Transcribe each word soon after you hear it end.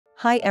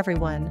Hi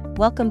everyone,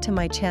 welcome to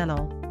my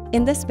channel.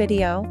 In this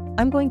video,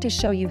 I'm going to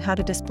show you how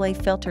to display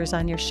filters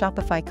on your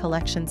Shopify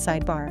collection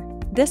sidebar.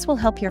 This will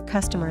help your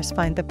customers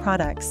find the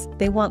products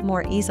they want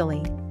more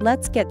easily.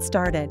 Let's get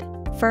started.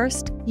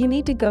 First, you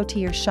need to go to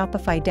your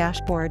Shopify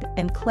dashboard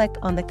and click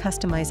on the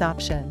Customize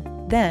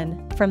option.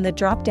 Then, from the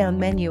drop-down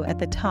menu at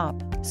the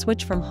top,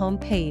 switch from Home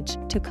page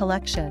to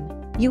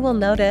Collection. You will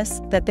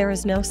notice that there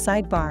is no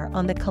sidebar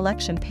on the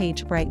collection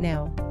page right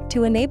now.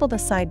 To enable the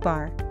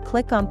sidebar,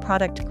 click on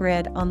Product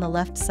Grid on the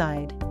left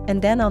side, and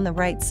then on the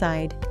right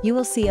side, you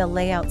will see a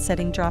Layout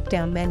Setting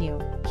drop-down menu.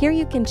 Here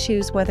you can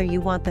choose whether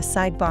you want the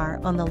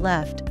sidebar on the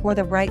left or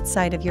the right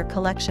side of your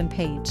collection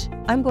page.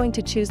 I'm going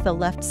to choose the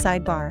left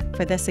sidebar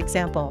for this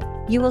example.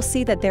 You will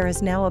see that there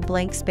is now a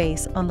blank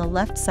space on the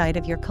left side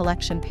of your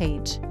collection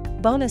page.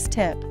 Bonus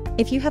tip: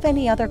 if you have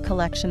any other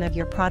collection of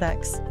your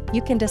products,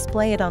 you can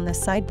display it on the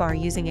sidebar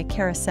using a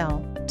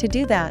carousel. To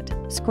do that,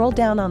 scroll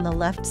down on the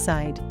left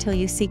side till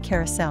you see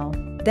Carousel.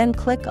 Then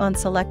click on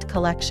Select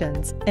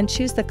Collections and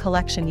choose the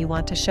collection you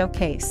want to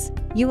showcase.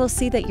 You will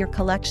see that your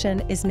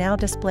collection is now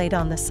displayed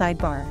on the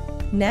sidebar.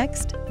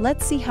 Next,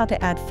 let's see how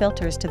to add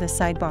filters to the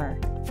sidebar.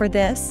 For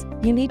this,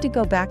 you need to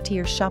go back to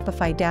your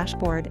Shopify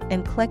dashboard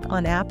and click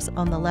on Apps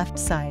on the left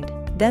side.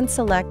 Then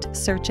select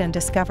Search and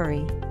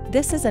Discovery.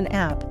 This is an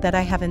app that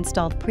I have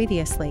installed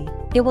previously.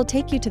 It will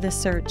take you to the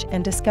Search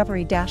and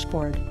Discovery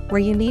dashboard,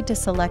 where you need to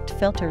select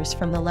filters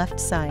from the left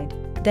side.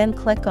 Then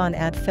click on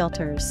Add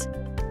Filters.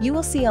 You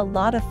will see a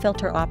lot of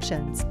filter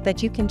options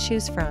that you can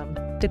choose from,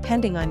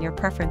 depending on your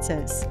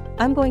preferences.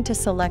 I'm going to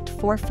select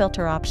 4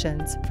 filter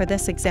options for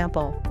this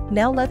example.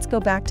 Now let's go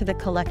back to the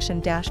collection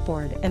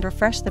dashboard and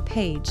refresh the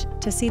page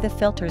to see the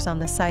filters on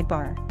the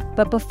sidebar.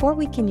 But before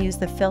we can use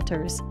the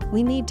filters,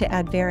 we need to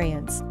add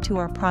variants to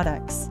our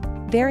products.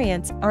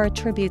 Variants are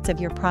attributes of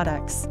your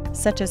products,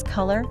 such as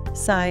color,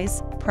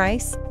 size,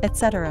 price,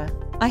 etc.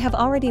 I have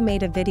already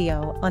made a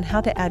video on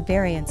how to add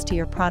variants to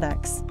your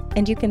products,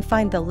 and you can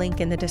find the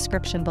link in the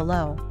description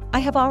below. I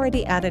have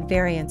already added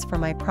variants for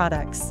my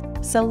products,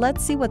 so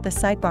let's see what the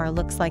sidebar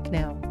looks like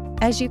now.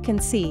 As you can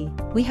see,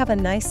 we have a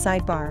nice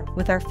sidebar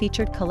with our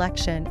featured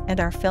collection and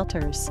our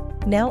filters.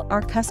 Now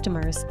our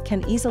customers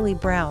can easily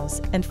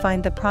browse and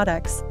find the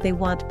products they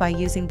want by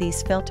using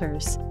these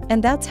filters.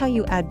 And that's how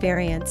you add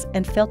variants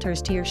and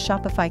filters to your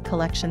Shopify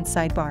collection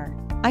sidebar.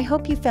 I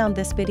hope you found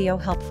this video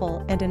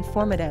helpful and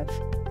informative.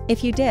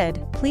 If you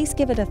did, please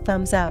give it a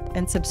thumbs up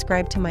and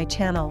subscribe to my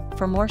channel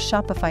for more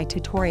Shopify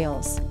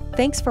tutorials.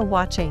 Thanks for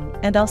watching,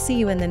 and I'll see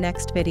you in the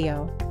next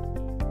video.